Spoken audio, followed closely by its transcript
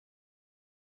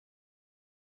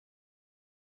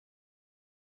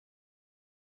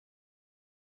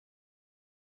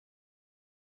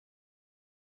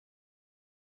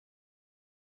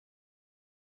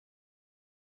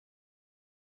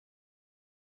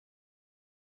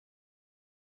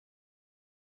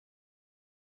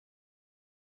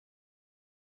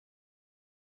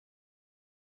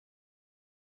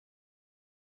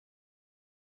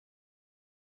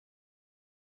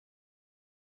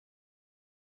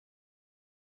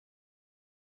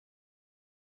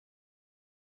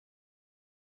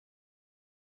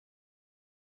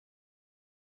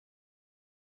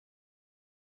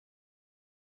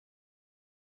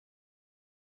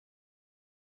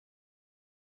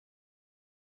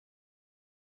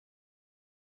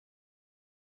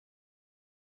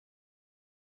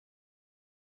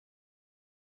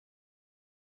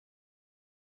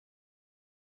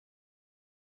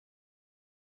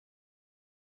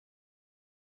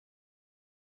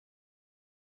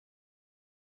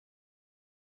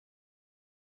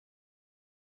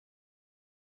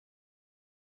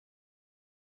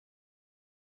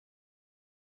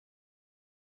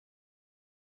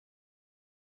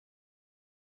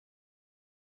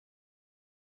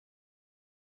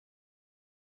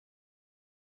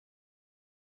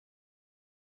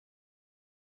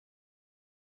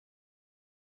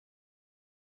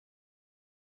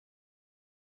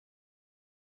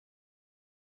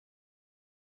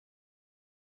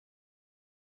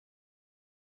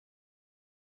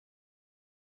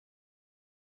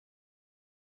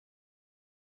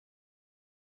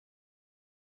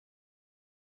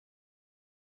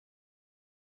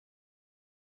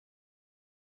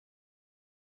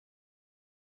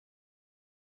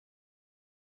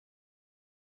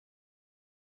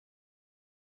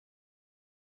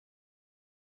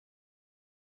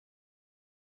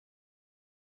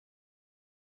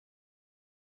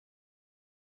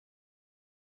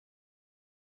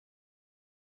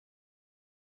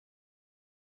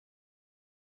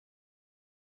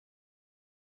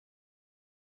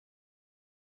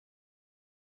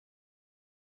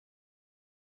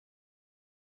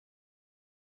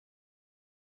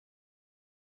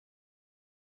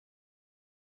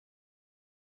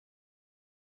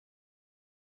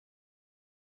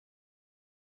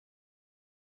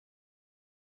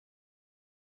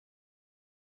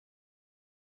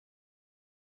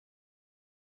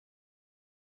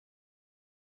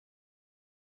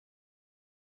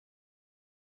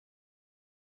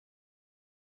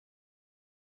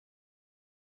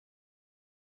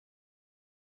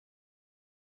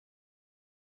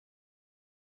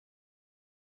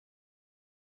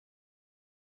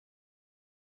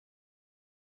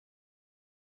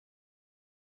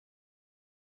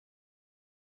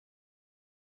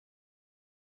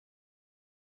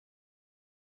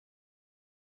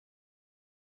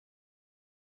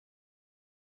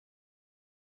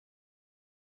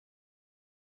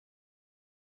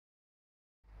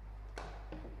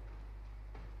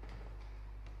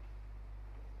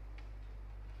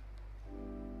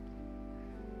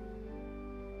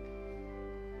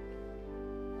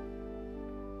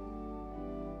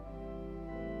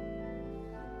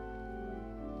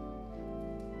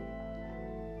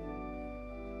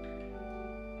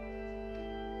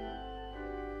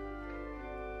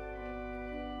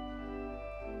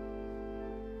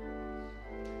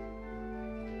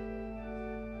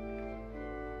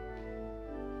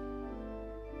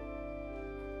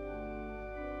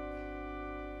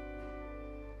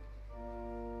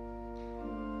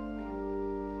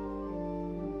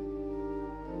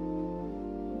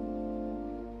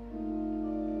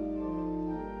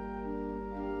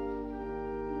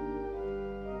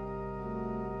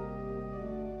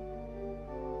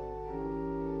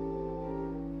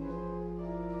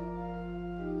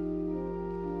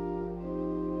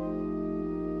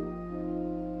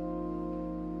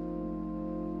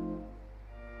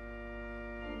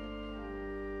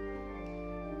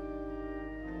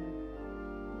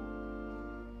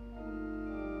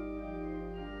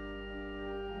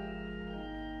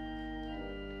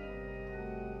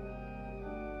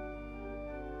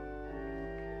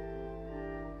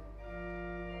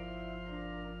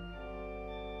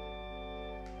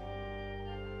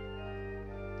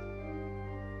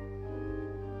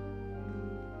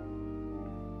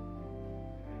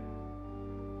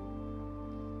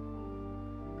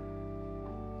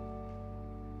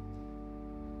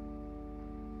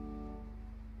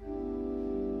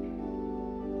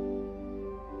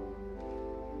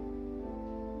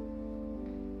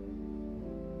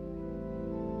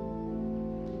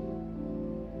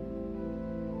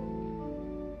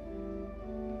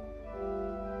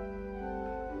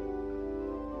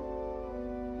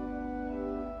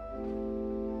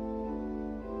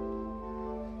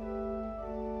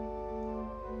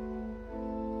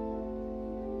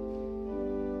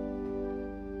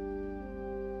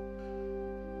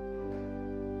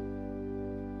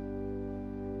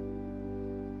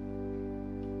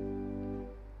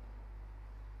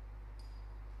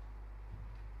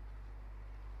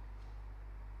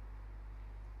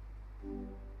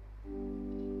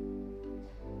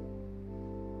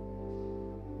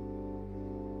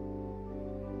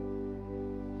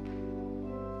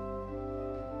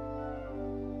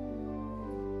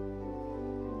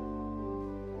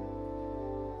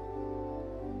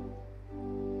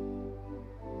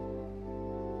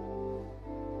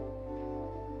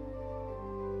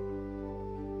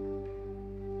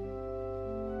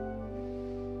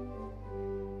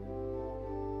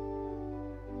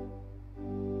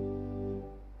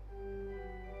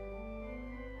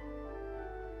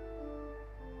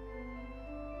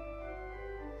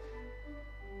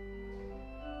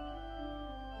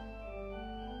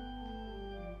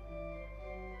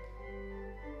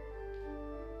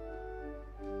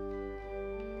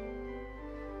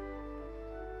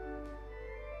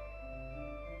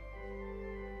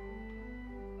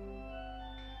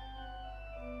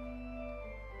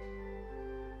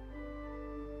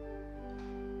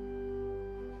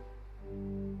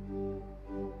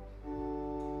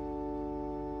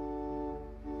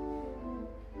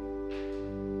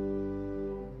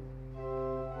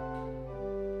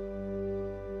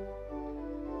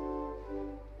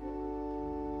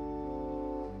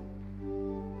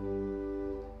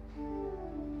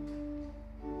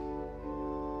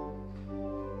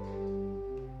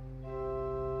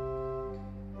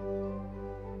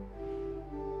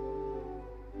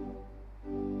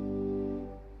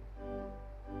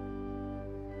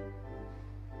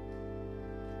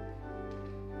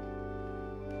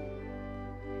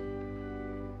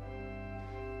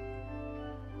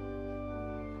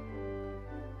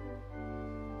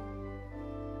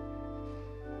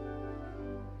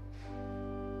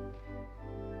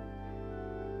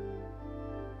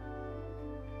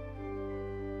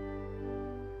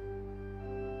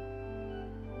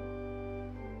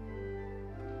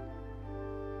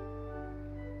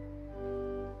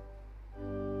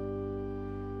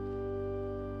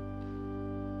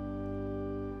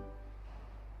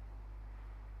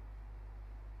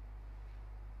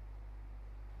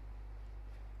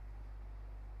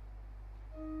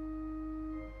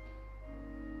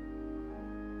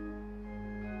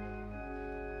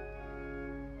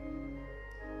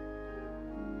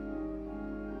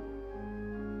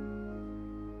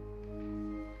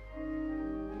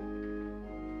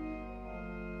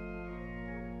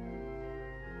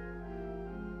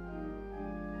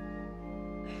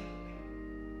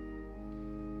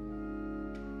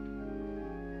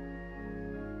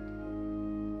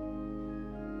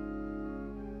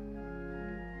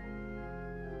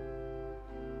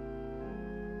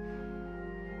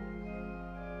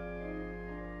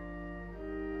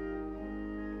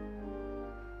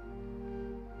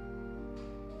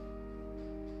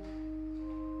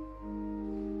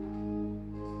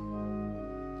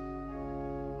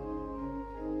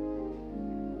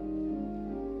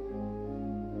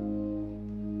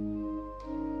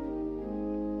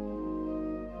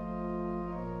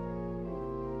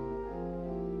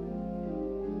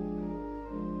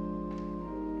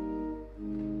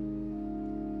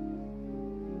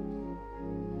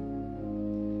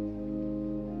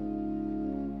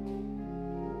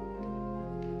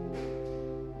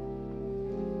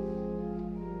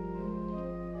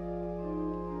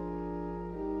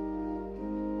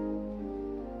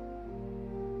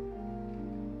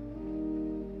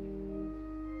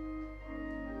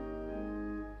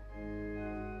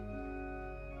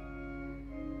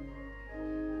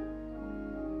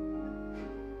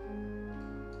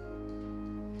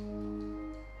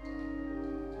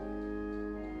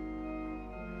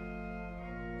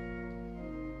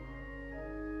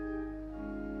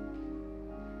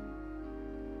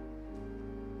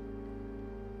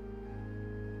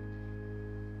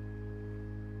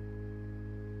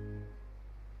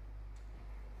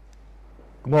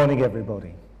Morning,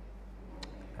 everybody.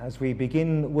 As we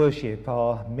begin worship,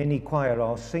 our mini choir,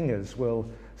 our singers, will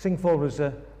sing for us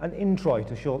an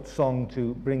introit, a short song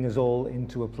to bring us all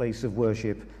into a place of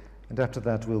worship, and after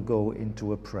that we'll go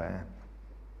into a prayer.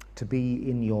 To be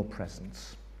in your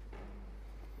presence.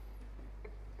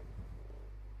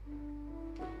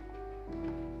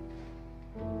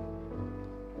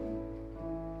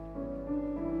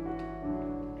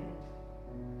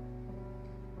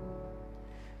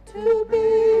 To be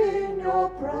in your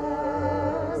presence,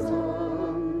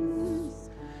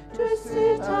 to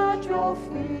sit at your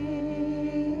feet,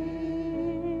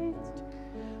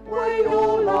 where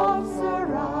your love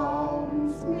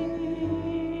surrounds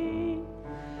me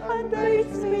and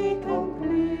makes me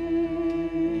complete.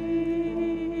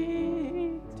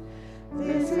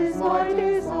 This is my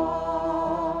desire,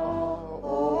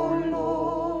 oh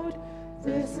Lord,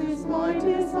 this is my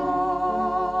desire.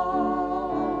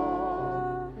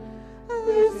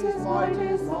 This is my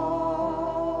desire,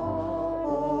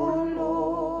 oh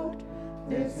Lord,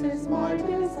 this is my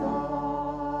desire,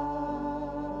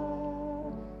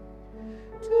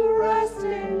 to rest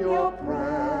in your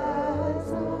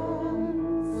presence,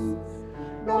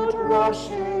 not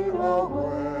rushing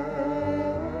away,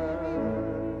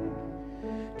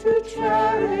 to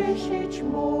cherish each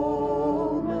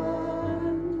moment,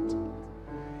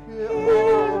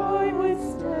 here I would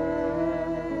stay.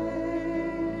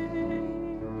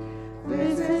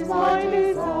 This is my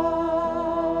desire,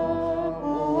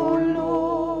 oh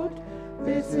Lord,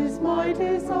 this is my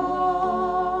desire.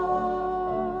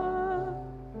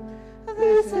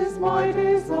 This is my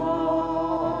desire,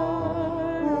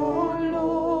 oh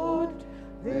Lord,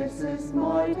 this is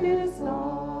my desire.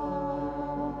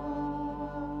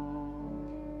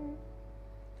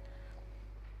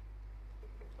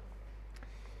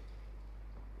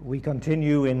 We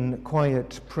continue in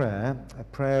quiet prayer, a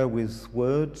prayer with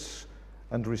words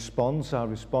and response. Our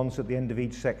response at the end of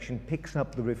each section picks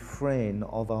up the refrain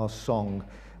of our song.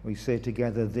 We say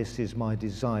together, "This is my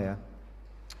desire."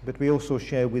 But we also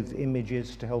share with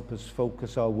images to help us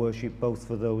focus our worship, both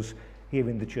for those here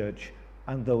in the church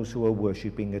and those who are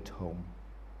worshipping at home.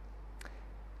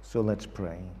 So let's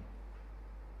pray.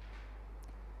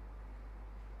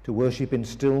 To worship in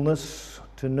stillness,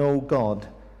 to know God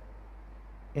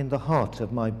in the heart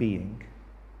of my being.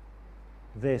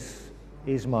 This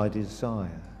is my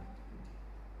desire.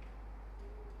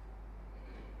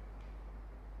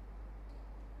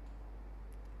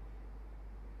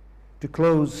 To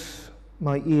close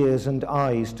my ears and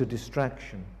eyes to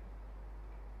distraction.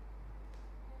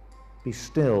 Be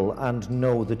still and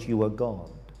know that you are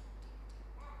God.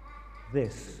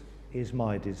 This is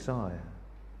my desire.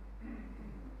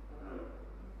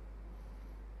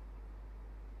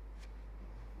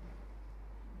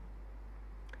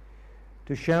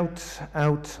 To shout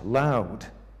out loud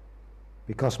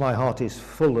because my heart is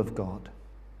full of God.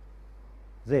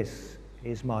 This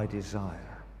is my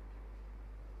desire.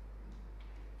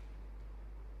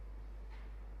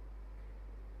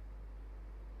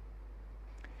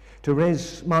 To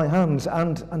raise my hands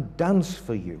and dance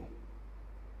for you.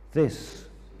 This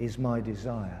is my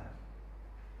desire.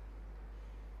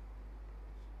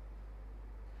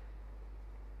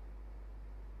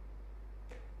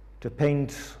 To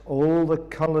paint all the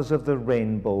colors of the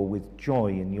rainbow with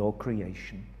joy in your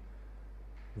creation.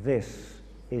 This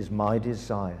is my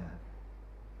desire.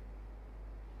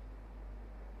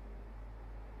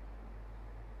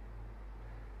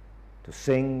 To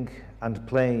sing and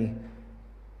play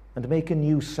and make a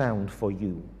new sound for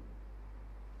you.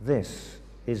 This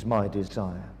is my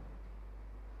desire.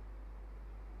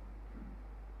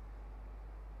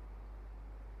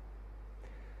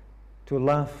 To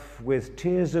laugh with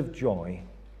tears of joy,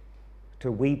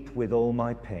 to weep with all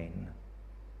my pain.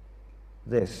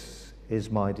 This is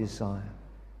my desire.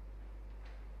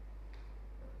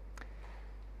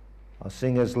 Our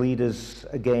singers lead us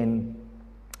again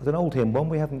with an old hymn, one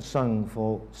we haven't sung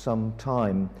for some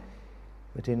time,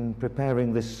 but in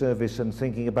preparing this service and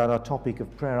thinking about our topic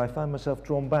of prayer, I found myself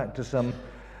drawn back to some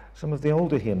of the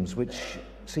older hymns which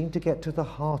seem to get to the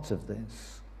heart of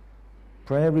this.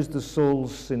 Prayer is the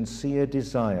soul's sincere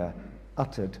desire,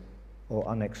 uttered or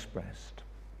unexpressed.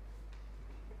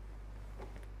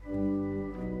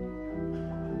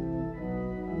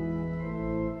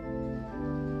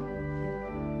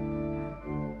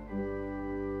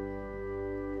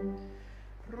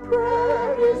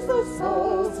 Prayer is the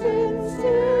soul's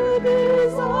sincere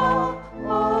desire,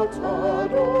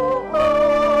 uttered or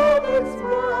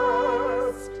unexpressed.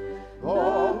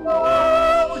 The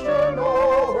motion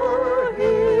over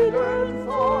hidden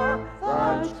fire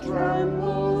that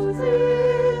trembles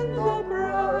in the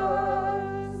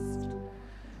breast.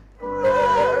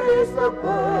 the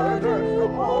burden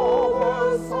of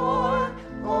a sigh,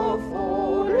 the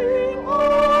falling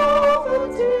of a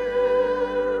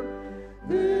tear,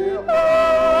 the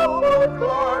upward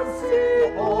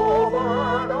glancing of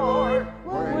an eye,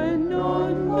 when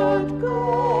none but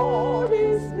God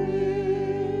is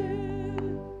near.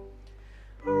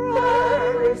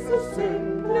 Prayer is the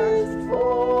simplest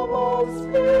form of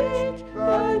speech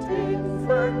that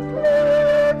infant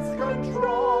lips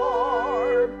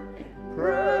contrive.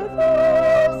 Prayer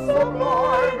the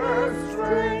sublimest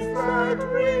strains that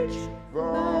reach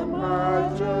the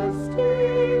majesty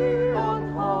on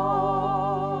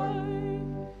high.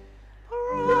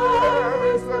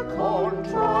 Prayer is the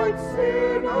contrite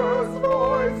sinner's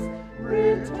voice,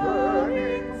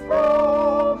 returning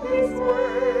from his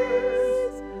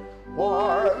ways,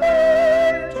 while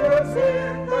angels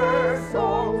in their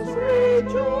songs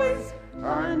rejoice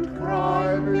and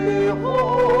cry,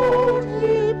 behold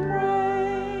ye praise.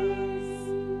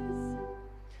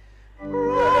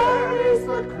 Prayer is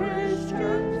the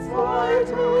Christian's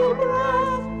vital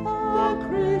breath, the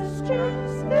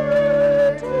Christian's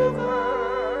native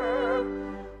air,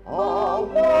 a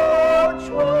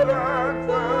watchword at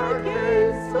the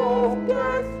gates of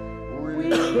death, we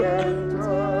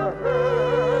enter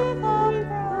heaven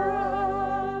prayer.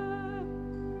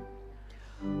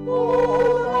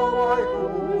 Oh, by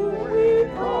whom we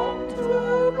come to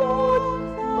God,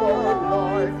 the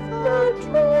life, the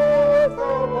truth,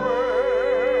 the way,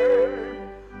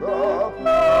 the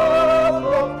path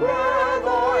of prayer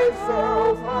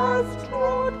thyself hast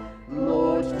trod,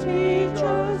 Lord, teach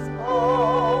us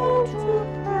how to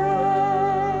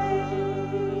pray.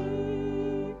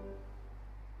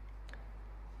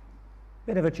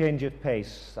 Bit of a change of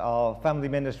pace, our family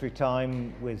ministry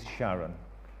time with Sharon.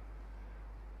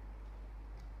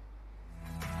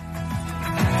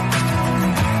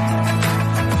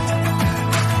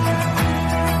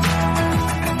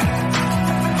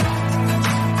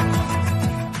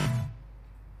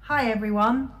 Hi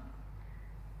everyone.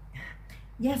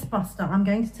 Yes, Buster, I'm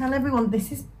going to tell everyone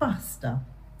this is Buster.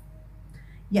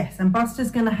 Yes, and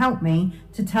Buster's going to help me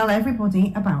to tell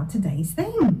everybody about today's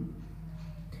theme.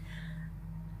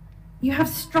 You have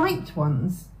striped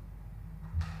ones,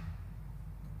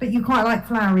 but you quite like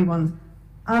flowery ones.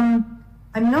 I'm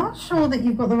not sure that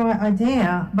you've got the right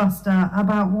idea, Buster,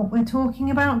 about what we're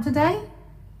talking about today.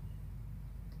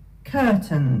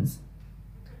 Curtains.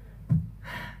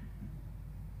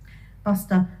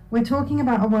 Buster, we're talking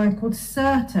about a word called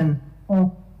certain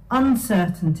or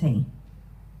uncertainty.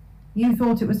 You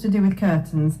thought it was to do with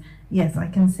curtains. Yes, I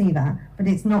can see that, but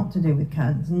it's not to do with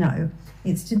curtains, no.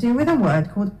 It's to do with a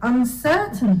word called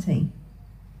uncertainty.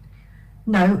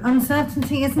 No,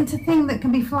 uncertainty isn't a thing that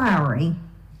can be flowery.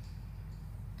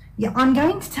 Yeah, I'm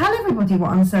going to tell everybody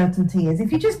what uncertainty is.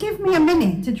 If you just give me a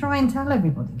minute to try and tell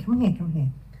everybody. Come here, come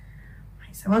here.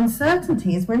 Right, so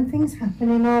uncertainty is when things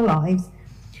happen in our lives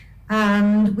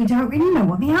and we don't really know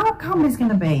what the outcome is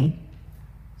going to be.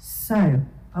 So,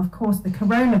 of course, the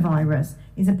coronavirus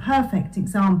is a perfect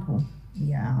example.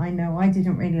 Yeah, I know, I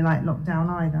didn't really like lockdown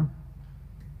either.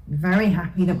 I'm very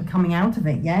happy that we're coming out of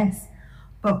it, yes.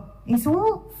 But it's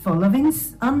all full of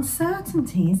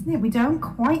uncertainty, isn't it? We don't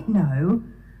quite know,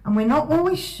 and we're not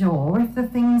always sure if the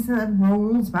things that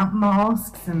rules about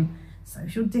masks and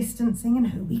social distancing and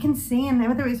who we can see and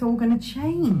whether it's all going to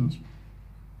change.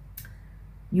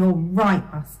 You're right,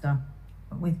 Buster,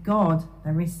 but with God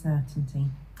there is certainty.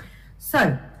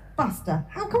 So, Buster,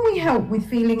 how can we help with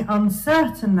feeling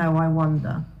uncertain though, I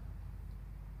wonder?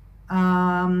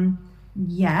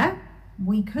 Yeah,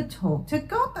 we could talk to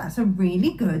God. That's a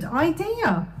really good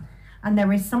idea. And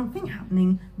there is something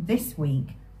happening this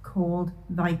week called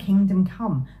Thy Kingdom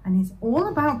Come, and it's all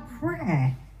about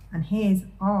prayer. And here's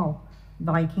our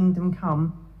Thy Kingdom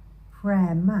Come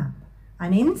prayer map.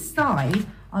 And inside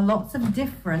are lots of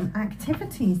different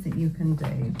activities that you can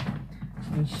do.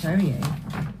 Let me show you.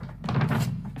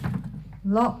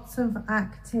 Lots of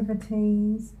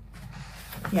activities.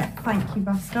 Yeah, thank you,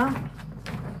 Buster.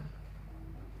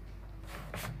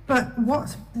 But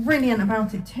what's brilliant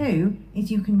about it too is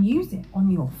you can use it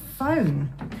on your phone.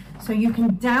 So you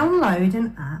can download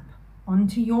an app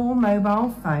onto your mobile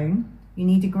phone. You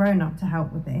need a grown-up to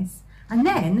help with this. And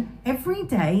then every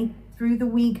day through the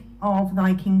week of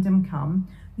Thy Kingdom Come,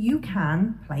 you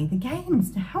can play the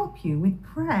games to help you with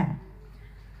prayer.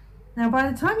 Now, by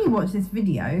the time you watch this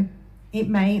video, it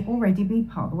may already be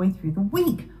part of the way through the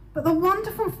week. But the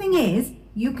wonderful thing is,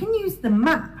 you can use the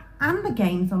map and the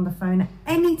games on the phone at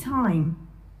any time.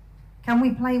 Can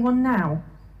we play one now?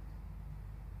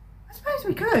 I suppose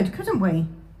we could, couldn't we?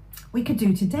 We could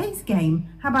do today's game.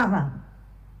 How about that?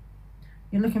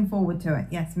 You're looking forward to it?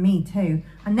 Yes, me too.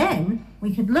 And then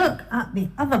we could look at the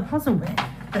other puzzle bit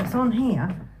that's on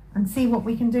here and see what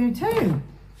we can do too.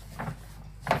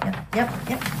 Yep.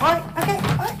 Right, okay,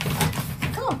 right.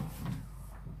 Come on.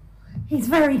 He's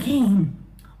very keen.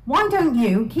 Why don't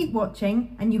you keep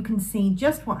watching and you can see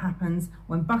just what happens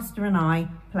when Buster and I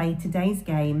play today's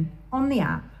game on the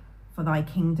app for Thy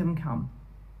Kingdom Come.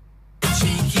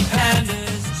 Cheeky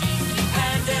pandas, cheeky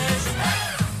pandas.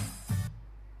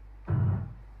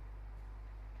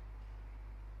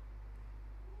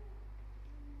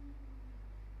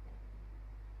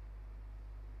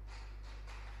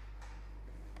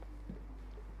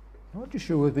 I'm not just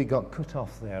sure whether we got cut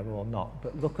off there or not,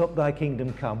 but look up Thy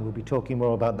Kingdom Come. We'll be talking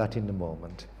more about that in a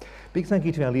moment. Big thank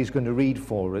you to Ellie, who's going to read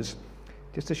for us.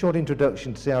 Just a short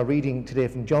introduction to say our reading today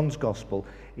from John's Gospel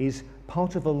is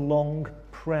part of a long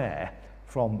prayer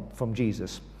from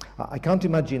Jesus. I can't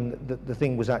imagine that the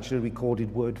thing was actually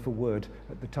recorded word for word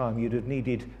at the time. You'd have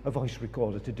needed a voice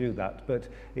recorder to do that, but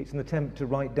it's an attempt to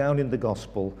write down in the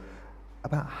Gospel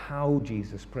about how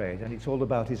Jesus prayed, and it's all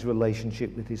about his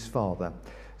relationship with his Father.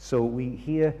 So we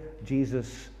hear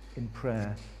Jesus in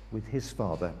prayer with his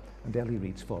Father, and Ellie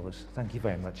reads for us. Thank you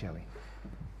very much, Ellie.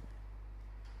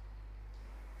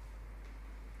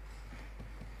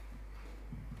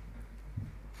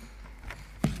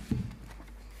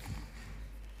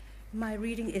 My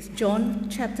reading is John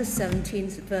chapter 17,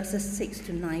 verses 6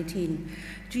 to 19.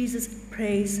 Jesus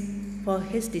prays for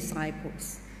his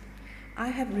disciples. I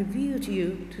have revealed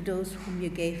you to those whom you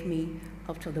gave me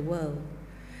out of the world.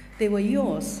 They were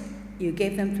yours, you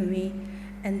gave them to me,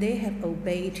 and they have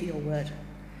obeyed your word.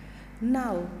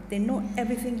 Now they know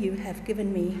everything you have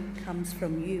given me comes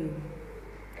from you.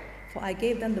 For I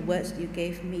gave them the words you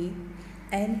gave me,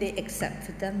 and they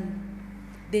accepted them.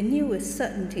 They knew with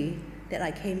certainty that I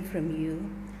came from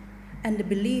you, and the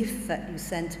belief that you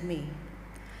sent me.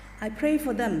 I pray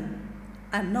for them.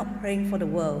 I'm not praying for the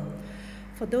world,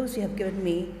 for those you have given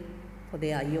me, for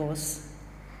they are yours.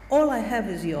 All I have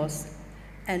is yours,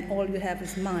 and all you have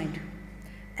is mine,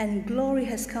 and glory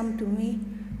has come to me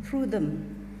through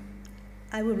them.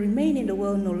 I will remain in the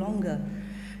world no longer,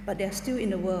 but they are still in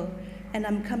the world, and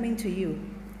I'm coming to you.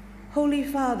 Holy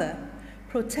Father,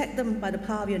 protect them by the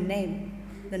power of your name,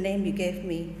 the name you gave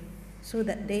me, so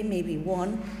that they may be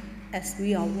one as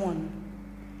we are one.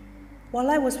 While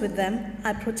I was with them,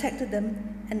 I protected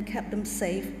them and kept them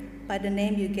safe by the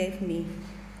name you gave me.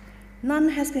 None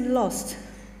has been lost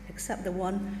except the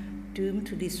one doomed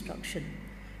to destruction,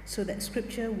 so that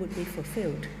scripture would be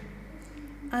fulfilled.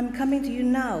 I'm coming to you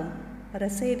now, but I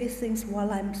say these things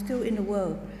while I'm still in the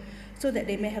world, so that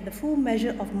they may have the full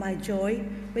measure of my joy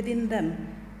within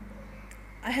them.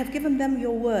 I have given them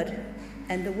your word,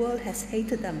 and the world has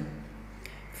hated them,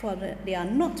 for they are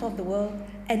not of the world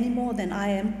any more than I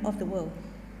am of the world.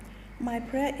 My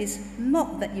prayer is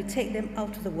not that you take them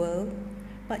out of the world,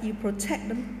 but you protect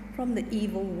them from the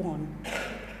evil one.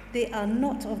 They are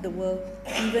not of the world,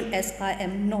 even as I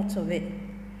am not of it.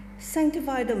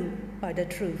 Sanctify them by the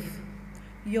truth.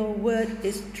 Your word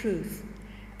is truth.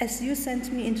 As you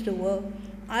sent me into the world,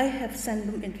 I have sent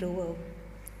them into the world.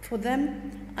 For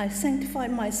them, I sanctify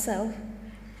myself,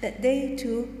 that they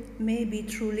too may be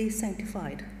truly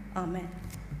sanctified. Amen.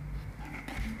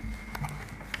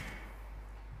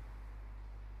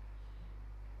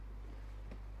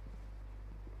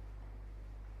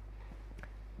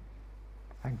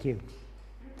 Thank you.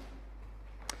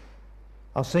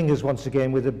 Our singers once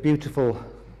again with a beautiful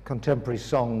contemporary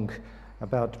song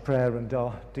about prayer and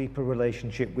our deeper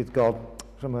relationship with God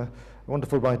from a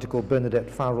wonderful writer called Bernadette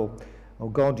Farrell. Oh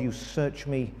God, you search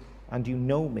me and you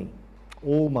know me.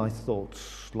 All my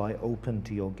thoughts lie open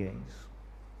to your gaze.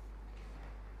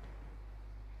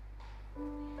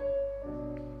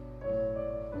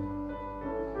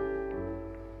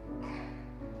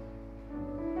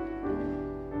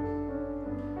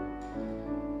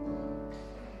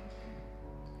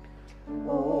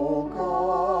 Oh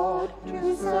God,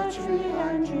 you search me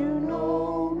and you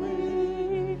know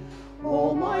me.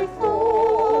 All my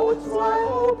thoughts lie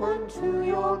open to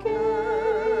your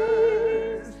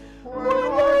gaze. When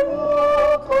I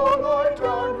walk or lie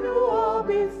down, you are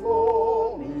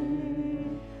before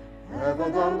me. Ever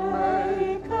the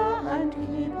maker and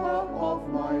keeper of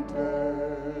my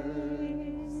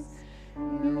days.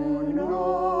 You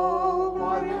know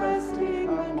my resting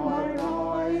and my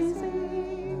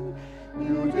rising.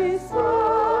 You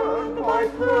discern my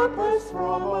purpose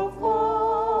from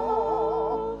afar,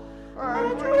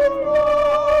 and with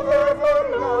love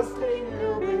everlasting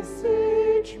you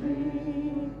beseech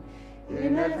me.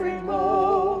 In every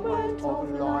moment of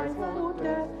life or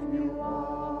death you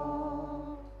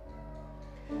are.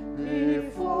 If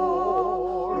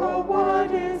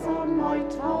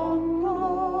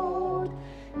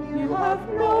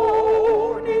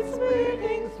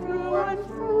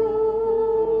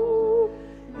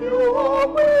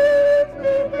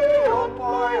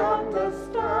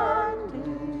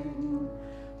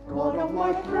of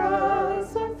my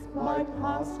present, my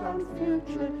past and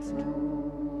future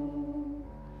too.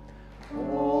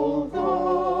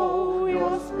 Although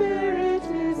your spirit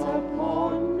is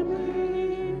upon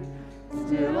me,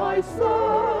 still I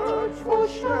search for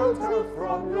shelter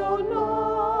from your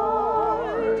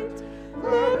night.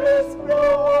 There is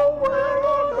nowhere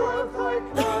on earth I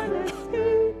can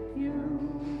escape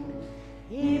you.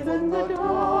 Even the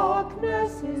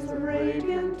darkness is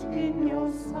radiant in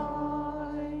your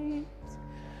sight.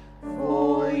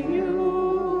 For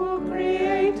you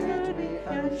created me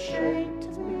and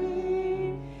shaped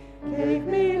me, gave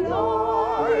me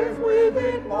life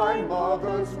within my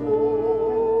mother's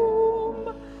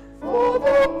womb. For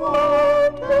the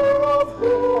wonder of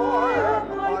who I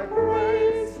am, I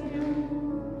praise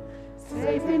you.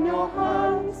 Safe in your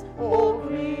hands, all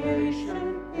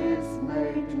creation is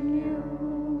made new.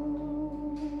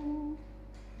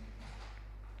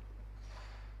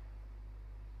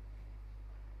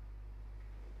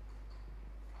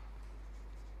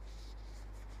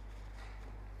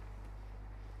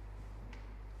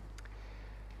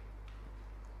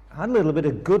 I had a little bit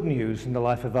of good news in the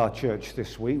life of our church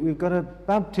this week. We've got a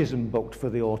baptism booked for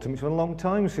the autumn. It's been a long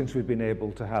time since we've been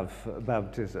able to have a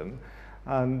baptism.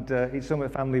 And it's from a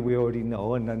family we already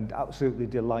know and absolutely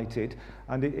delighted.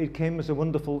 And it came as a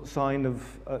wonderful sign of,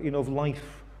 of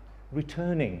life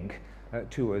returning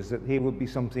to us, that here would be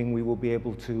something we will be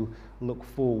able to look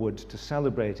forward to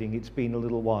celebrating. It's been a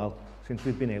little while since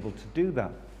we've been able to do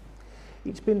that.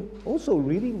 It's been also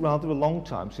really rather a long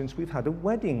time since we've had a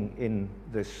wedding in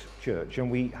this church,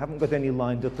 and we haven't got any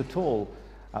lined up at all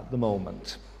at the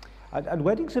moment. And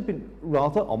weddings have been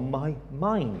rather on my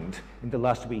mind in the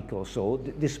last week or so,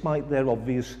 despite their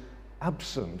obvious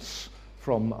absence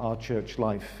from our church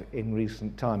life in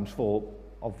recent times for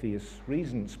obvious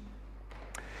reasons.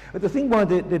 But the thing why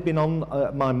they've been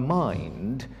on my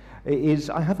mind is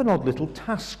I have an odd little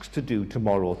task to do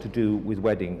tomorrow to do with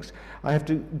weddings. I have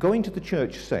to go into the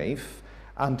church safe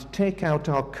and take out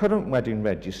our current wedding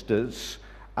registers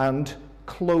and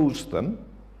close them,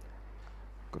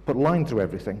 put a line through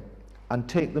everything, and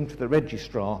take them to the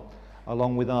registrar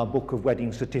along with our book of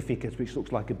wedding certificates, which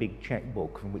looks like a big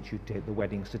checkbook from which you take the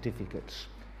wedding certificates.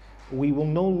 We will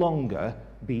no longer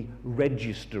be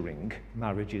registering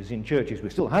marriages in churches. We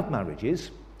still have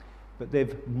marriages, but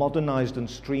they've modernized and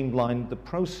streamlined the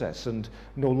process, and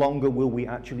no longer will we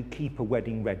actually keep a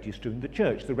wedding register in the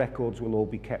church. The records will all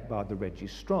be kept by the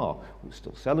registrar. We'll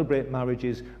still celebrate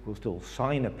marriages, we'll still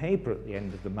sign a paper at the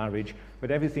end of the marriage, but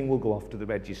everything will go off to the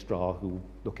registrar who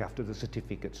look after the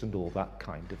certificates and all that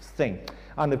kind of thing.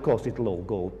 And of course it'll all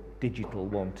go digital,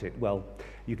 won't it? Well,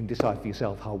 you can decide for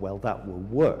yourself how well that will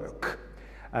work.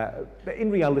 But in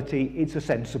reality, it's a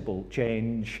sensible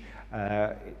change.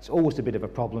 It's always a bit of a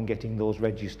problem getting those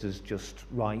registers just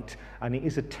right, and it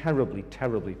is a terribly,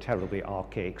 terribly, terribly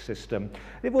archaic system.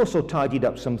 They've also tidied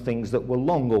up some things that were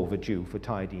long overdue for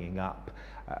tidying up.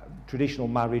 Traditional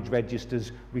marriage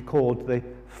registers record the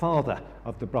father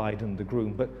of the bride and the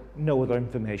groom, but no other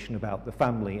information about the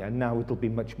family, and now it'll be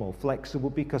much more flexible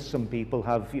because some people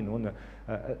have,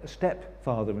 a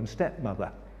stepfather and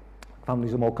stepmother.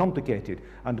 Families are more complicated,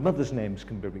 and mothers' names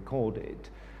can be recorded.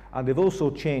 And they've also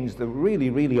changed the really,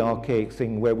 really archaic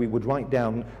thing where we would write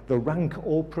down the rank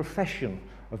or profession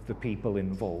of the people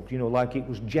involved, like it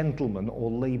was gentleman or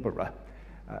labourer.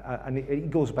 And it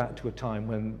goes back to a time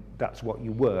when that's what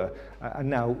you were. And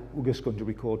now we're just going to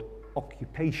record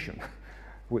occupation,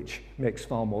 which makes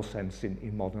far more sense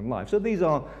in modern life. So these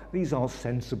are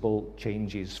sensible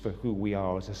changes for who we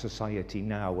are as a society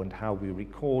now and how we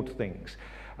record things.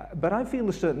 But I feel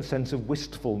a certain sense of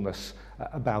wistfulness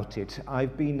about it.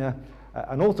 I've been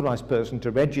an authorised person to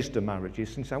register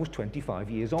marriages since I was 25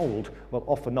 years old, well,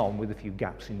 off and on with a few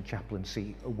gaps in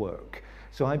chaplaincy work.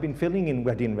 So I've been filling in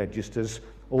wedding registers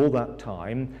all that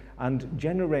time, and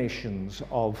generations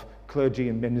of clergy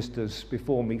and ministers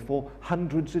before me for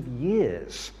hundreds of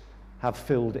years have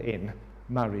filled in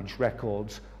marriage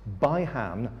records by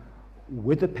hand,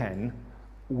 with a pen,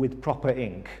 with proper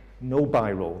ink. No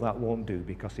biro, that won't do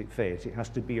because it fades. It has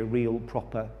to be a real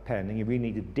proper pen, and you really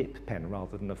need a dip pen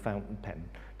rather than a fountain pen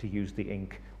to use the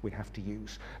ink we have to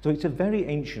use. So it's a very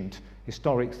ancient,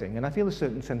 historic thing, and I feel a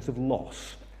certain sense of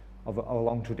loss of a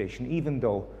long tradition, even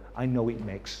though I know it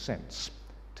makes sense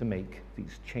to make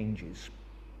these changes.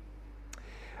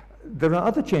 There are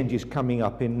other changes coming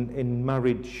up in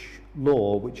marriage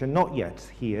law which are not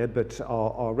yet here but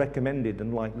are recommended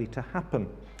and likely to happen.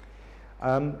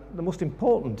 The most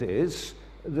important is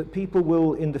that people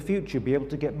will in the future be able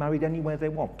to get married anywhere they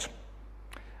want.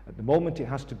 At the moment, it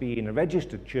has to be in a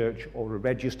registered church or a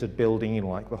registered building,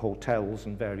 like the hotels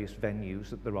and various venues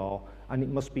that there are, and it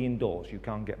must be indoors. You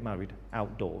can't get married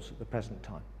outdoors at the present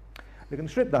time. They're going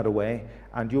to strip that away,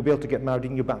 and you'll be able to get married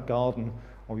in your back garden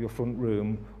or your front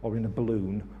room or in a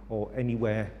balloon or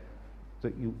anywhere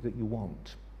that you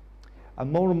want.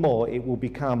 And more, it will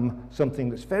become something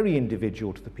that's very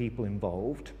individual to the people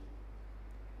involved,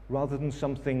 rather than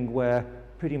something where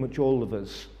pretty much all of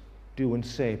us do and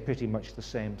say pretty much the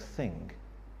same thing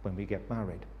when we get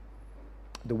married.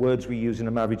 The words we use in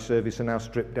a marriage service are now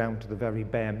stripped down to the very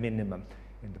bare minimum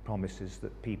in the promises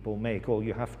that people make. All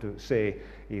you have to say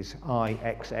is, I,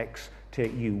 XX,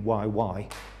 take you,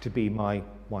 YY, to be my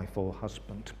wife or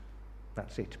husband.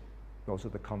 That's it. Those are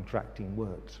the contracting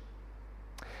words.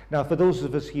 Now, for those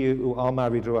of us here who are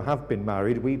married or have been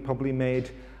married, we probably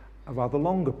made a rather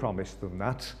longer promise than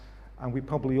that, and we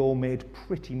probably all made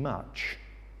pretty much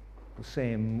the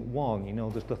same one. You know,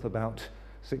 the stuff about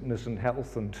sickness and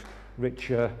health and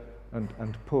richer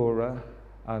and poorer,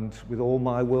 and with all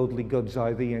my worldly goods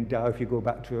I thee endow, if you go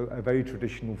back to a very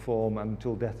traditional form,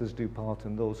 until death us do part,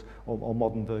 and those, or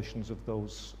modern versions of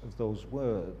those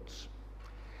words.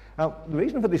 Now, the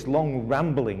reason for this long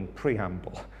rambling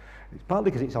preamble is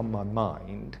partly because it's on my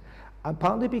mind, and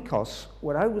partly because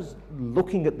when I was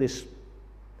looking at this,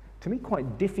 to me,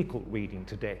 quite difficult reading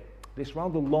today, this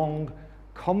rather long,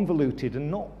 convoluted,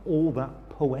 and not all that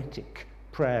poetic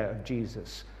prayer of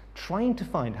Jesus, trying to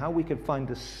find how we could find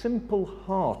a simple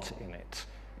heart in it,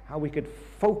 how we could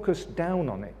focus down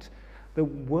on it, the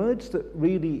words that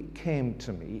really came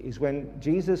to me is when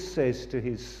Jesus says to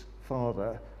his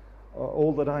Father,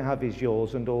 all that I have is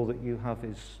yours and all that you have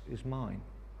is mine.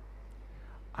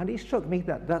 And it struck me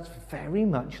that that's very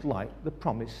much like the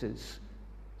promises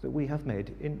that we have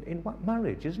made in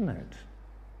marriage, isn't it?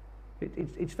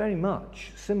 It's very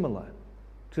much similar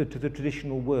to the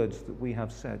traditional words that we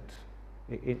have said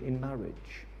in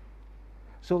marriage.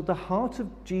 So the heart of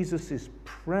Jesus'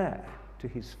 prayer to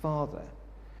his Father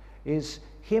is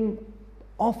him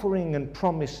offering and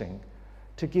promising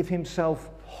to give himself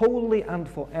wholly and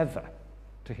forever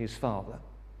to his Father,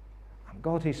 and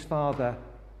God his Father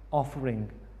offering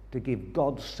to give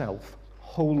God's self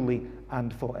wholly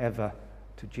and forever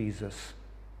to Jesus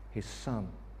his Son.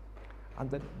 And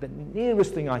the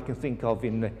nearest thing I can think of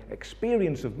in the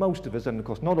experience of most of us, and of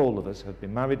course not all of us have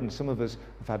been married, and some of us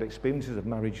have had experiences of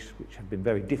marriage which have been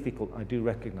very difficult, I do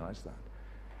recognize that.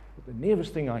 But the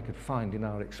nearest thing I could find in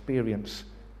our experience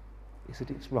is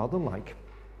that it's rather like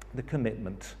the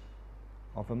commitment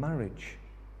of a marriage,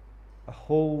 a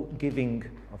whole giving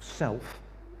of self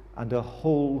and a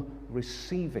whole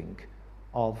receiving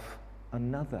of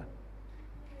another.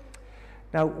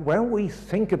 Now, when we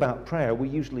think about prayer, we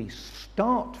usually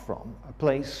start from a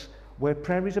place where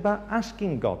prayer is about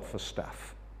asking God for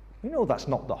stuff. We know that's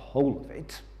not the whole of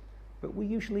it, but we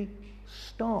usually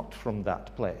start from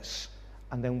that place,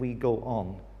 and then we go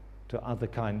on to other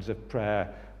kinds of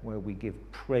prayer where we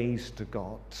give praise to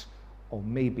God, or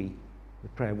maybe the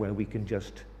prayer where we can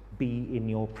just be in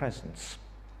your presence,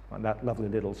 like that lovely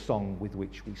little song with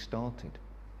which we started.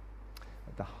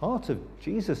 At the heart of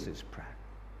Jesus' prayer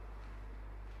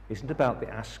isn't about the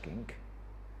asking,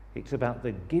 it's about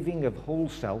the giving of whole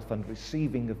self and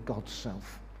receiving of God's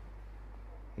self.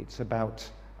 It's about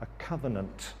a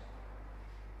covenant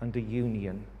and a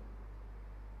union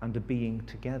and a being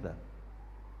together.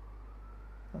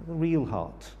 The real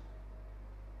heart,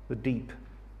 the deep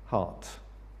heart,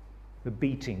 the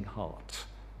beating heart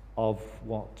of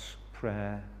what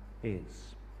prayer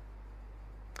is.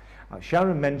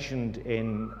 Sharon mentioned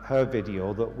in her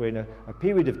video that we're in a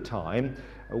period of time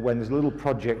when there's a little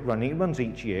project running. It runs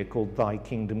each year called Thy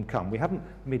Kingdom Come. We haven't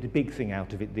made a big thing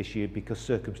out of it this year because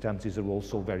circumstances are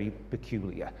also very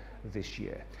peculiar this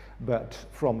year. But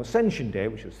from Ascension Day,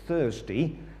 which was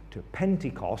Thursday, to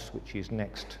Pentecost, which is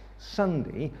next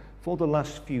Sunday, for the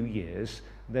last few years,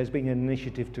 there's been an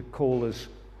initiative to call us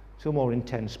to a more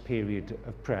intense period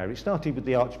of prayer. It started with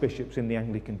the archbishops in the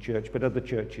Anglican Church, but other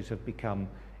churches have become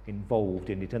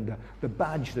involved in it, and the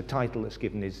badge, the title that's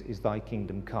given is Thy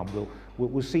Kingdom Come.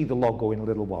 We'll see the logo in a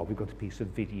little while. We've got a piece of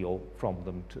video from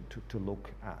them to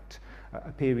look at.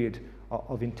 A period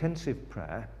of intensive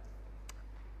prayer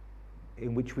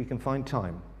in which we can find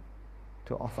time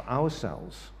to offer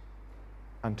ourselves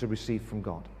and to receive from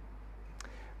God.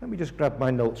 Let me just grab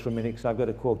my notes for a minute, because I've got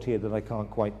a quote here that I can't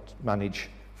quite manage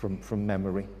from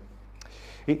memory.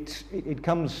 It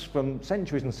comes from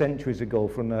centuries and centuries ago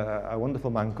from a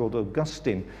wonderful man called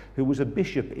Augustine, who was a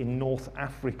bishop in North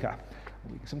Africa.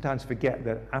 We sometimes forget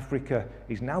that Africa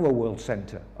is now a world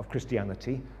centre of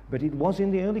Christianity, but it was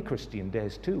in the early Christian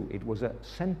days too. It was a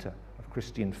centre of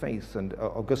Christian faith, and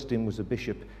Augustine was a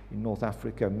bishop in North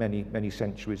Africa many, many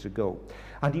centuries ago.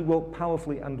 And he wrote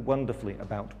powerfully and wonderfully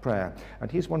about prayer.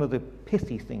 And here's one of the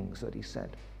pithy things that he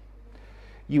said.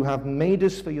 You have made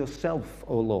us for yourself,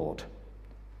 O Lord,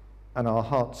 and our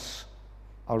hearts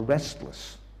are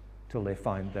restless till they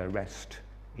find their rest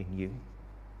in you.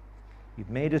 You've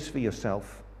made us for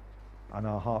yourself, and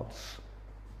our hearts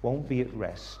won't be at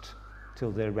rest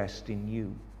till they rest in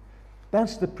you.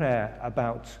 That's the prayer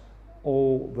about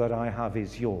all that I have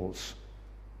is yours.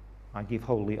 I give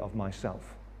wholly of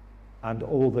myself, and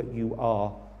all that you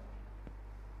are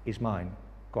is mine.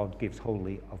 God gives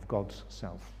wholly of God's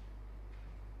self.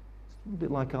 It's a little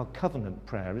bit like our covenant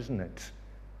prayer, isn't it?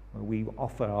 Where we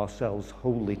offer ourselves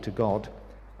wholly to God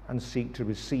and seek to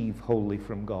receive wholly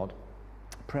from God.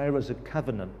 Prayer as a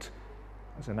covenant,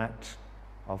 as an act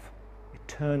of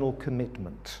eternal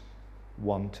commitment,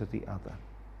 one to the other.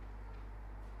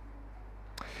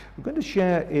 We're going to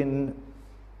share in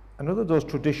another of those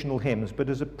traditional hymns, but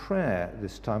as a prayer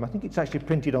this time. I think it's actually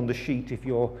printed on the sheet if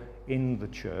you're in the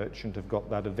church and have got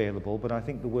that available, but I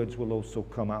think the words will also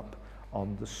come up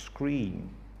on the screen.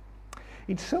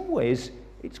 In some ways,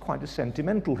 it's quite a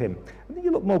sentimental hymn. And then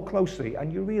you look more closely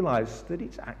and you realize that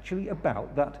it's actually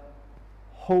about that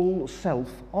whole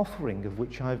self-offering of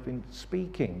which I've been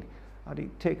speaking. And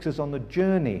it takes us on a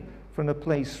journey from a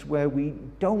place where we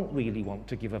don't really want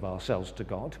to give of ourselves to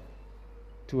God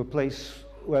to a place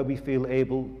where we feel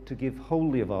able to give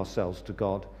wholly of ourselves to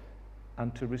God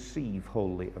and to receive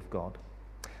wholly of God.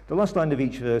 The last line of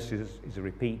each verse is a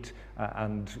repeat,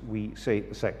 and we say it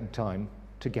the second time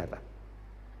together.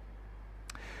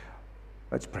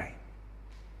 Let's pray.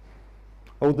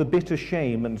 Oh, the bitter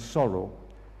shame and sorrow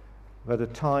that a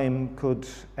time could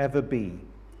ever be,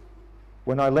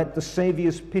 when I let the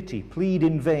Saviour's pity plead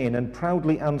in vain and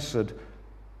proudly answered,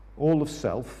 all of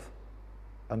self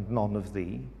and none of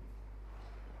thee,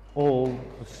 all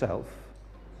of self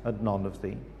and none of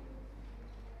thee.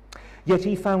 Yet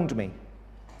he found me.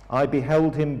 I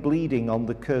beheld him bleeding on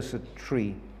the cursed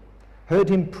tree, heard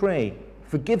him pray,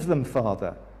 forgive them,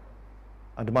 Father,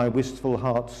 and my wistful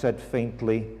heart said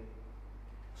faintly,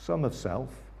 some of self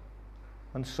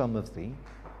and some of thee,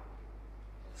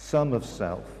 some of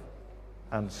self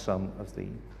and some of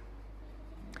thee.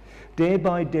 Day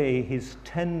by day his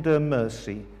tender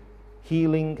mercy,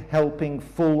 healing, helping,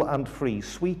 full and free,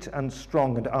 sweet and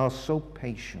strong, and are so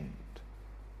patient,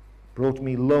 brought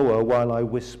me lower while I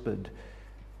whispered,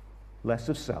 less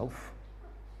of self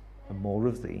and more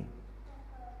of thee,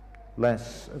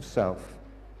 less of self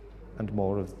and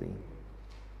more of thee.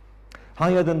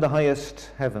 Higher than the highest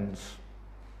heavens,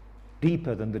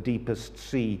 deeper than the deepest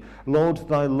sea, Lord,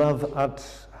 thy love at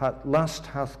last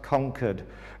hath conquered.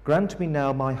 Grant me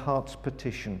now my heart's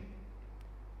petition,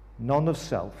 none of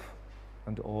self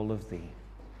and all of thee,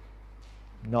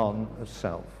 none of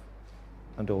self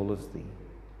and all of thee.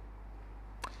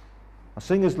 Our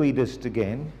singers lead us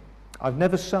again. I've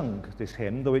never sung this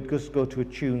hymn, though it does go to a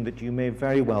tune that you may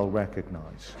very well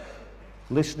recognize.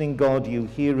 Listening God, you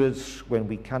hear us when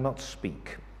we cannot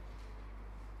speak.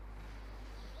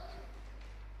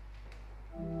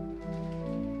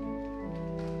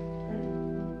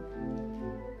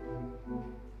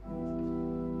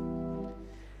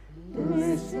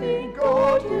 Listening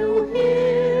God, you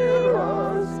hear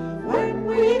us when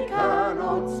we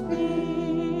cannot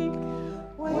speak,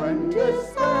 when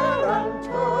despair and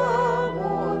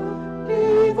turmoil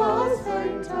leave us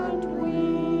faint and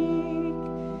weak.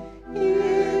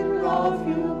 In love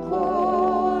you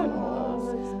call us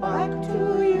back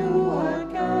to you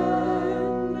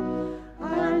again,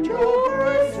 and your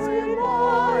grace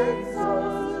reminds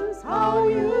us how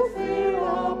you feel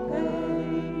our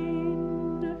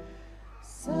pain.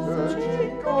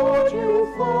 Searching God,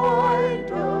 you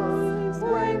find us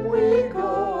when we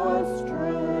go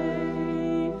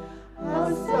astray,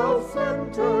 as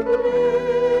self-centered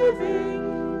living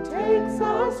takes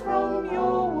us from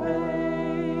your way.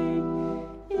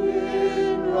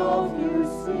 In love you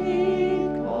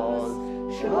seek us,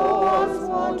 show us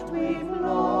what we've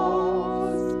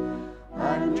lost,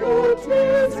 and your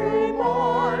tears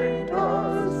remind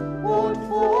us what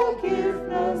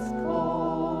forgiveness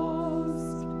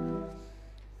cost.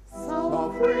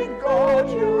 Suffering God,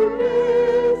 you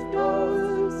lift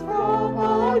us from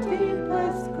our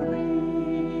deepest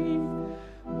grief,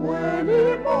 when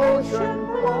emotion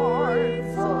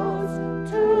blinds us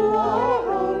to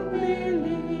our own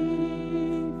belief.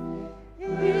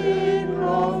 In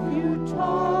love you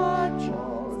touch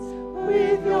us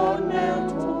with your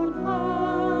nail-torn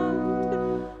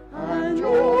hand, and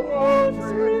your words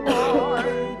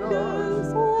remind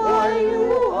us why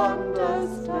you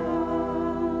understand.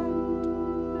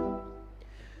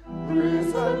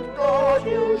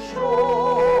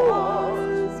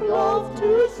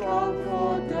 who strong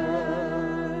for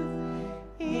death.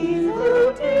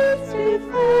 Evil deeds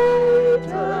defeated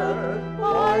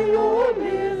by your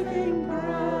living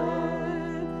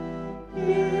breath.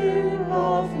 In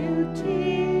love you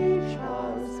teach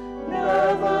us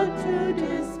never to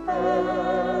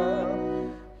despair.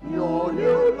 Your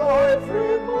new life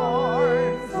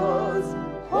reminds us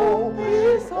hope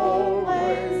is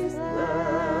always there.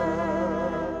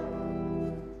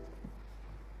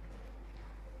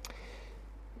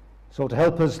 So to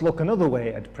help us look another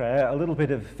way at prayer, a little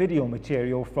bit of video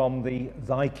material from the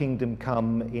Thy Kingdom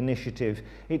Come initiative.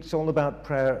 It's all about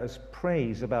prayer as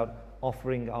praise, about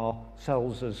offering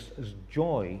ourselves as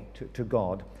joy to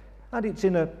God. And it's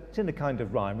in a kind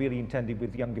of rhyme, really intended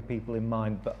with younger people in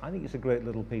mind, but I think it's a great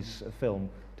little piece of film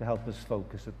to help us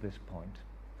focus at this point.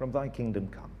 From Thy Kingdom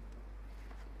Come.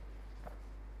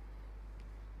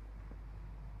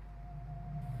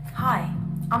 Hi,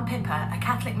 I'm Pippa, a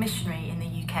Catholic missionary in the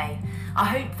UK. I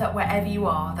hope that wherever you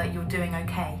are, that you're doing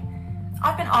okay.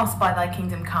 I've been asked by Thy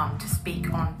Kingdom Come to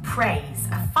speak on praise,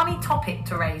 a funny topic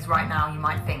to raise right now, you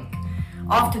might think.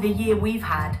 After the year we've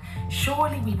had,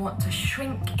 surely we want to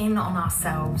shrink in on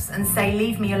ourselves and say,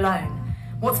 leave me alone.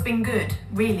 What's been good,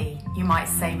 really, you might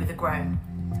say with a groan.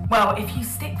 Well, if you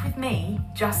stick with me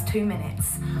just 2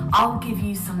 minutes, I'll give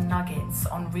you some nuggets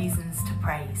on reasons to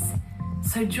praise.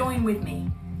 So join with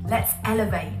me, let's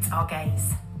elevate our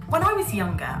gaze. When I was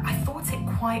younger, I thought it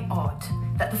quite odd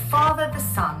that the Father, the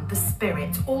Son, the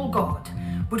Spirit, all God,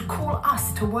 would call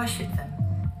us to worship them,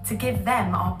 to give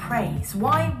them our praise.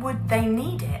 Why would they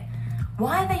need it?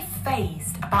 Why are they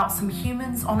fazed about some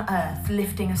humans on earth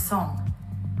lifting a song?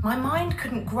 My mind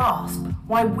couldn't grasp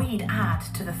why we'd add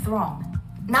to the throng.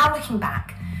 Now looking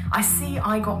back, I see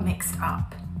I got mixed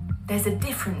up. There's a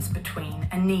difference between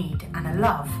a need and a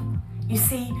love. You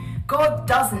see, God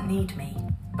doesn't need me.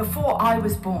 Before I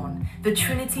was born, the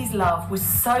Trinity's love was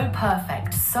so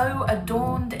perfect, so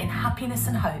adorned in happiness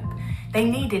and hope, they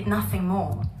needed nothing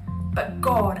more. But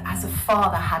God, as a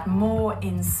father, had more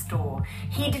in store.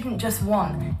 He didn't just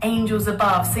want angels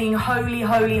above singing, holy,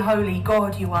 holy, holy,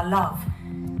 God, you are love.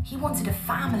 He wanted a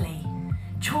family,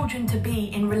 children to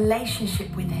be in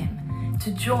relationship with him, to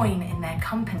join in their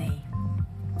company.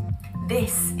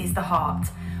 This is the heart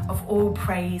of all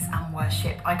praise and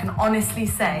worship. I can honestly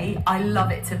say I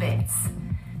love it to bits,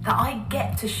 that I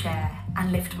get to share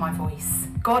and lift my voice.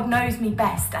 God knows me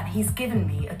best and he's given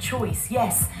me a choice.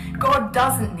 Yes, God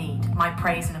doesn't need my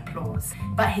praise and applause,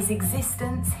 but his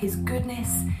existence, his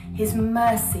goodness, his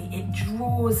mercy, it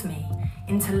draws me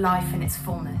into life in its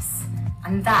fullness.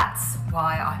 And that's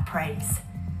why I praise.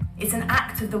 It's an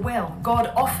act of the will.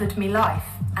 God offered me life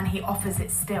and he offers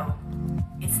it still.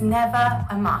 It's never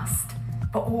a must,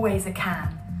 but always a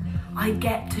can. I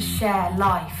get to share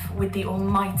life with the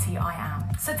Almighty I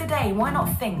am. So today, why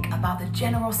not think about the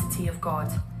generosity of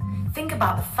God? Think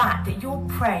about the fact that your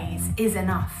praise is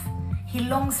enough. He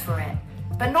longs for it,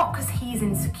 but not because he's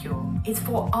insecure. It's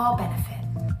for our benefit.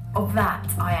 Of that,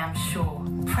 I am sure.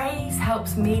 Praise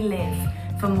helps me live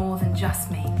for more than just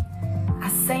me.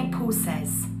 As St. Paul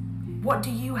says, what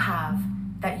do you have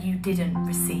that you didn't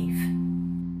receive?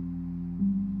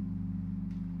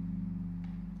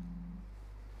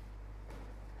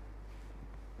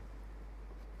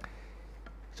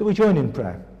 So we join in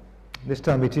prayer. This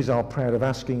time it is our prayer of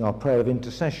asking, our prayer of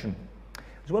intercession.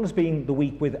 As well as being the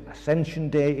week with Ascension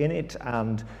Day in it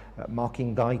and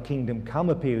marking Thy Kingdom Come,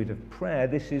 a period of prayer,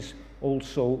 this is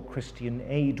also Christian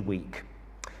Aid Week.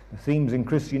 The themes in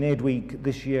Christian Aid Week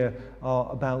this year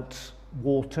are about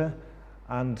water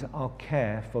and our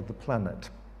care for the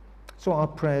planet. So our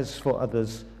prayers for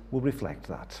others will reflect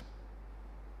that.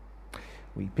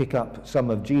 We pick up some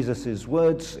of Jesus'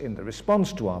 words in the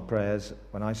response to our prayers.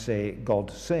 When I say, God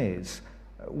says,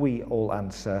 we all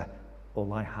answer,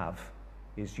 all I have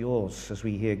is yours, as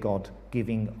we hear God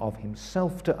giving of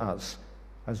himself to us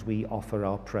as we offer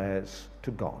our prayers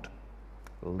to God.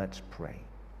 Let's pray.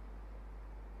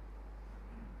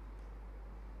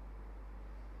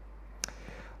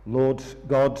 Lord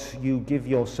God, you give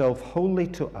yourself wholly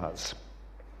to us,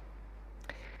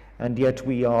 and yet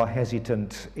we are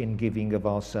hesitant in giving of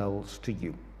ourselves to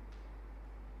you.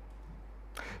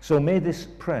 So may this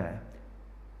prayer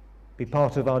be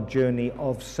part of our journey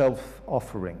of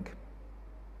self-offering,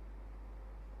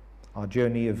 our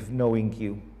journey of knowing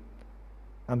you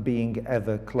and being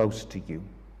ever close to you.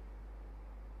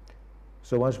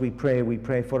 So as we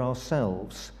pray for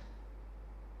ourselves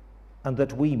and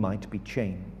that we might be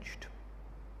changed.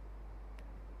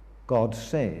 God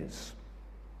says,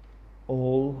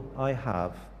 all I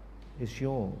have is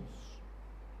yours.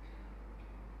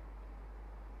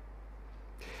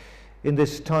 In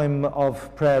this time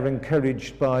of prayer,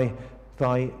 encouraged by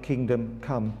Thy kingdom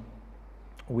come,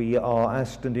 we are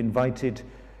asked and invited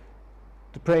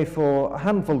to pray for a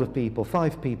handful of people,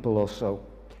 5 people or so,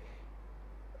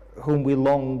 whom we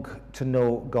long to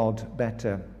know God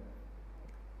better,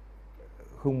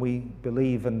 whom we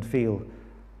believe and feel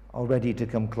are ready to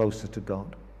come closer to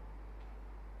God,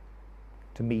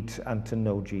 to meet and to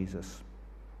know Jesus.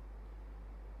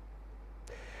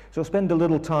 So spend a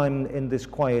little time in this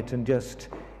quiet and just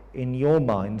in your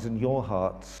minds and your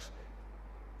hearts,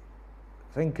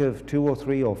 think of 2 or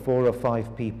 3 or 4 or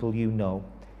 5 people you know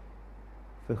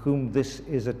for whom this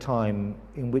is a time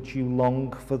in which you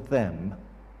long for them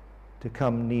to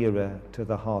come nearer to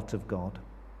the heart of God.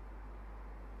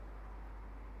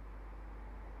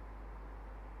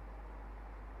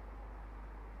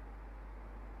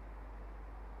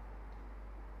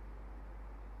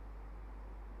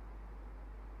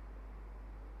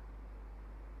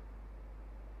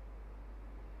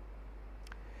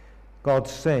 God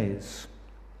says,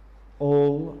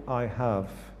 "All I have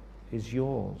is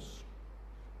yours."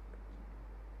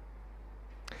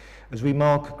 As we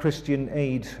mark Christian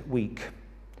Aid Week,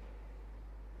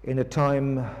 in a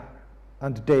time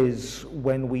and days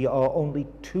when we are only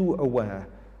too aware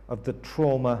of the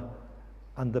trauma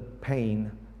and the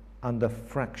pain and the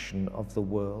fraction of the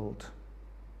world,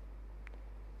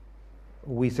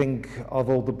 we think of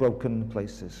all the broken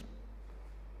places.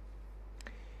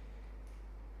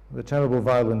 The terrible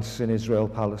violence in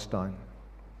Israel-Palestine.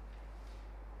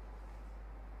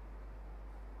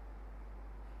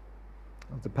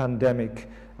 Of the pandemic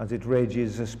as it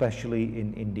rages, especially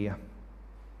in India.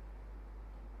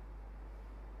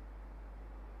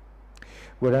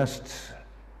 We're asked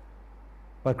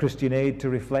by Christian Aid to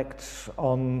reflect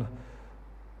on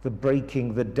the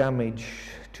breaking, the damage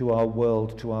to our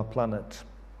world, to our planet,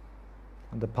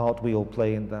 and the part we all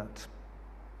play in that.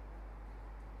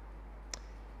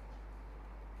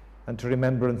 And to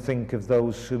remember and think of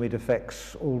those whom it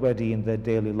affects already in their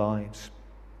daily lives.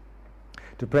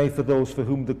 To pray for those for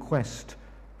whom the quest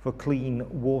for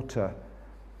clean water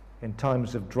in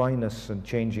times of dryness and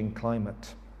changing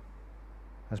climate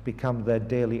has become their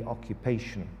daily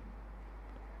occupation.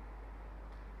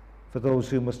 For those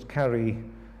who must carry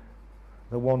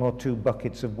the 1 or 2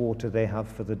 buckets of water they have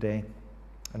for the day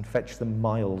and fetch them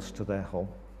miles to their home.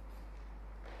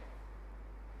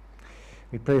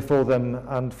 We pray for them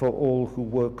and for all who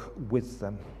work with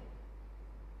them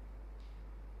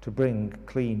to bring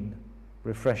clean,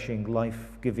 refreshing,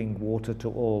 life-giving water to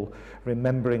all,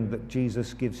 remembering that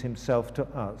Jesus gives himself to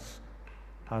us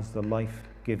as the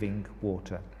life-giving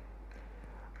water.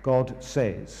 God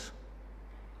says,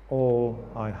 "All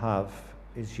I have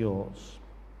is yours."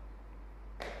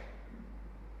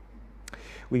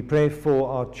 We pray for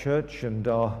our church and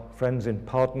our friends in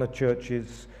partner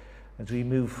churches as we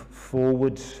move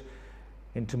forward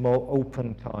into more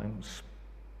open times,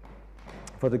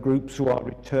 for the groups who are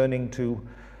returning to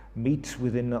meet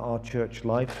within our church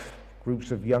life,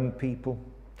 groups of young people,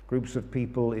 groups of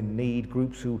people in need,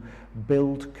 groups who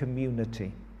build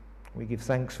community. We give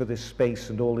thanks for this space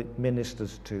and all it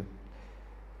ministers to.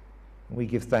 We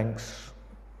give thanks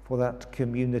for that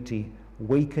community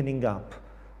wakening up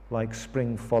like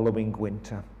spring following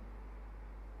winter.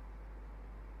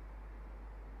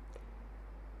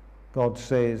 God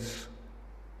says,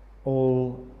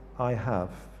 "All I have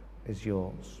is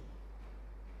yours."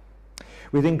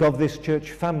 We think of this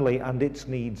church family and its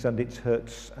needs and its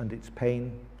hurts and its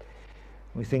pain.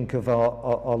 We think of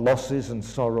our losses and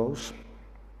sorrows.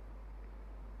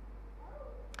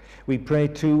 We pray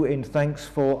too in thanks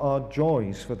for our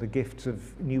joys, for the gifts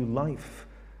of new life,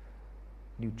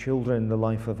 new children in the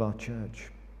life of our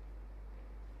church.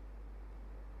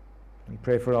 We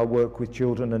pray for our work with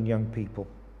children and young people,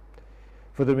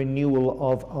 for the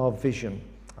renewal of our vision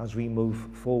as we move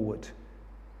forward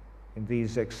in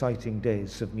these exciting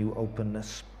days of new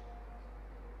openness.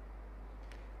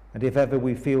 And if ever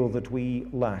we feel that we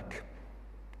lack,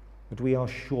 that we are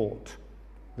short,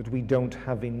 that we don't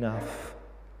have enough,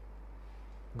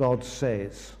 God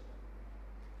says,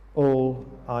 "All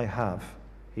I have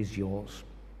is yours."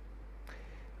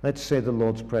 Let's say the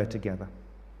Lord's Prayer together.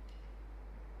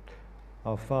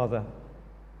 Our Father,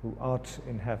 who art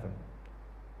in heaven,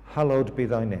 hallowed be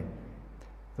thy name.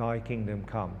 Thy kingdom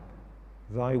come.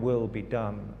 Thy will be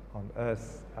done on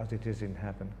earth as it is in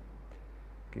heaven.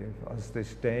 Give us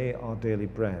this day our daily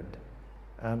bread,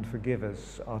 and forgive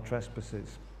us our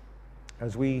trespasses,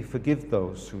 as we forgive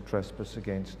those who trespass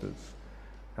against us.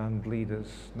 And lead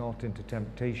us not into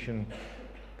temptation,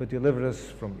 but deliver us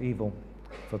from evil.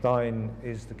 For thine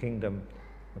is the kingdom,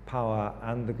 the power,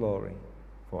 and the glory,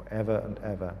 forever and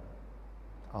ever.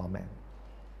 Amen.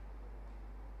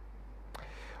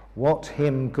 What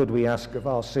hymn could we ask of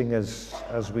our singers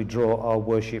as we draw our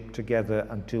worship together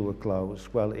and to a close?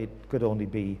 Well, it could only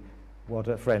be What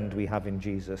a Friend We Have in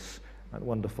Jesus, that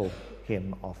wonderful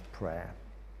hymn of prayer.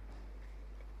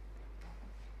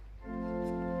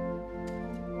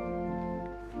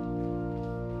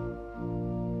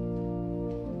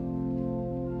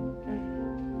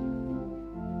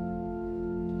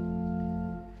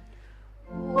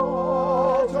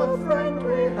 What a friend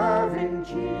we have in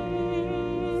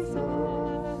Jesus,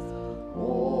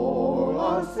 all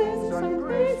our sins and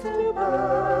griefs to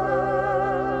bear.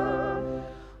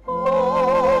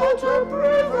 What a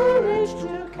privilege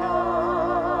to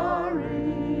carry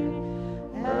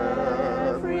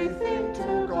everything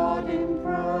to God in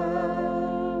prayer.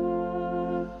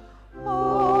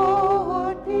 Oh,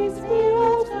 what peace we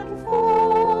often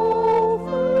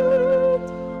forfeit.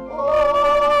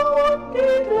 Oh, what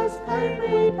needless pain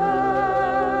we bear.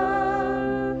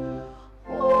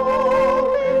 Oh,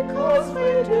 because we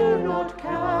do not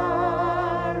carry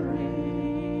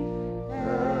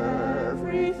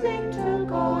everything to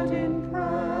God in prayer.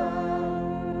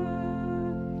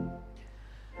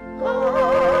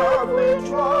 Have we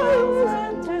trials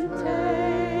and temptations?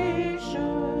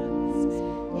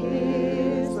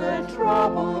 Is there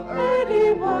trouble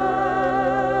anywhere?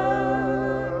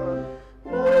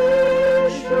 We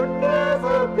should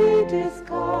never be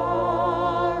discouraged.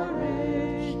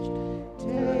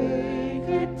 Take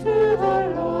it to the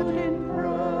Lord in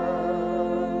prayer.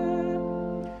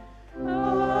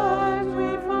 And we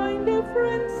find a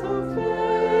friend so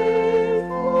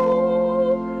faithful,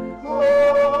 oh,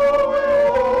 will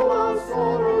all our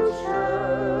sorrows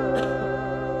share.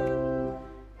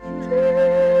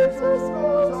 Jesus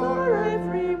knows our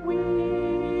every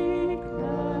weakness.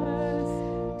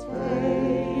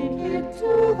 Take it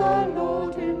to the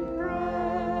Lord in prayer.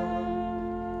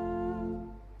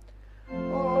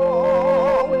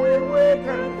 Oh, we weak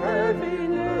and heavy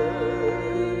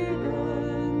laden,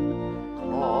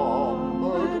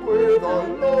 cumbered with a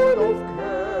load of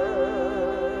care.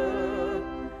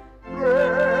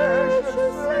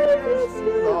 Precious Savior,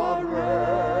 still our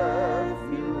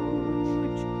refuge.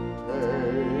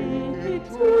 Take it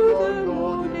to the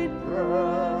Lord in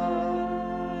prayer.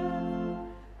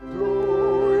 Do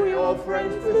your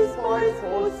friends despise,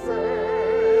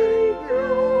 forsake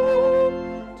you?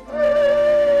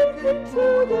 Take it to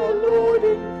the Lord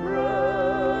in prayer.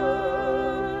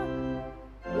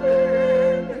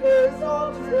 In his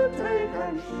arms he'll take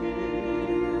and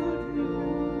shield you.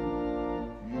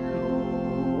 You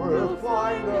will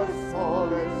find a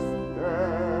solace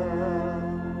there.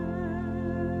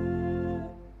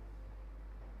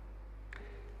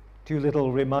 Two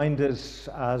little reminders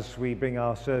as we bring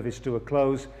our service to a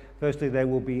close. Firstly, there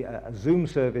will be a Zoom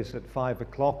service at 5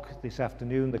 o'clock this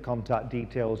afternoon. The contact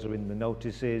details are in the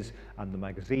notices and the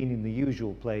magazine in the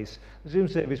usual place. The Zoom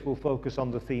service will focus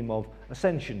on the theme of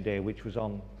Ascension Day, which was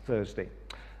on Thursday.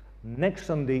 Next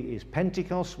Sunday is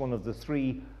Pentecost, one of the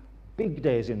three big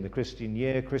days in the Christian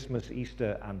year, Christmas,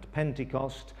 Easter and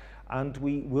Pentecost. And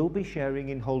we will be sharing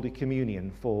in Holy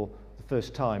Communion for the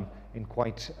first time in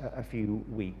quite a few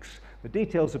weeks. The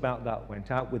details about that went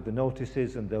out with the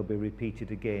notices, and they'll be repeated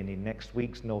again in next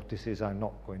week's notices. I'm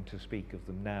not going to speak of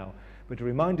them now. But a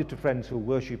reminder to friends who are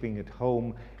worshipping at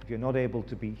home, if you're not able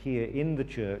to be here in the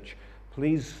church,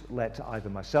 please let either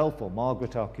myself or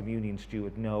Margaret, our communion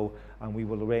steward, know, and we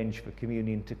will arrange for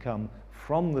communion to come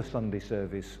from the Sunday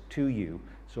service to you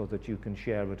so that you can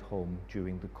share at home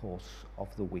during the course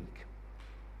of the week.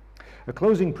 A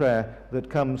closing prayer that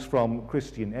comes from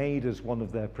Christian Aid as one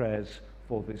of their prayers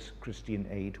for this Christian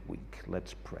Aid week.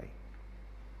 Let's pray.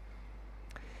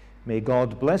 May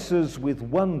God bless us with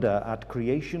wonder at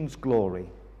creation's glory.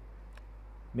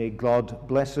 May God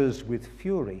bless us with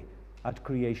fury at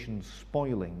creation's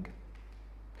spoiling.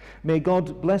 May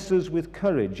God bless us with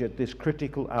courage at this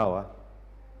critical hour.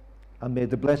 And may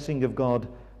the blessing of God,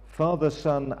 Father,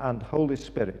 Son, and Holy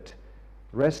Spirit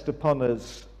rest upon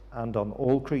us and on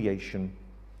all creation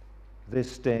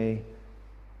this day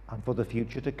and for the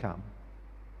future to come.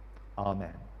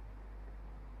 Amen.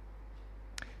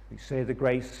 We say the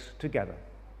grace together.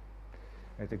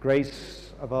 May the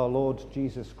grace of our Lord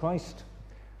Jesus Christ,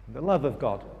 and the love of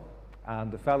God,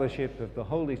 and the fellowship of the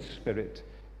Holy Spirit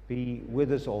be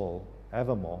with us all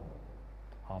evermore.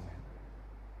 Amen.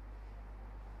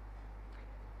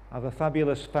 Have a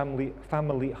fabulous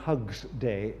family hugs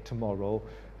day tomorrow.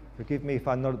 Forgive me if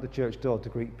I'm not at the church door to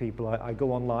greet people. I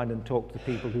go online and talk to the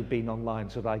people who've been online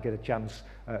so that I get a chance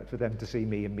for them to see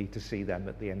me and me to see them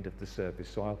at the end of the service.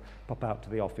 So I'll pop out to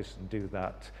the office and do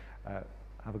that.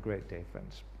 Have a great day,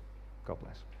 friends. God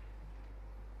bless.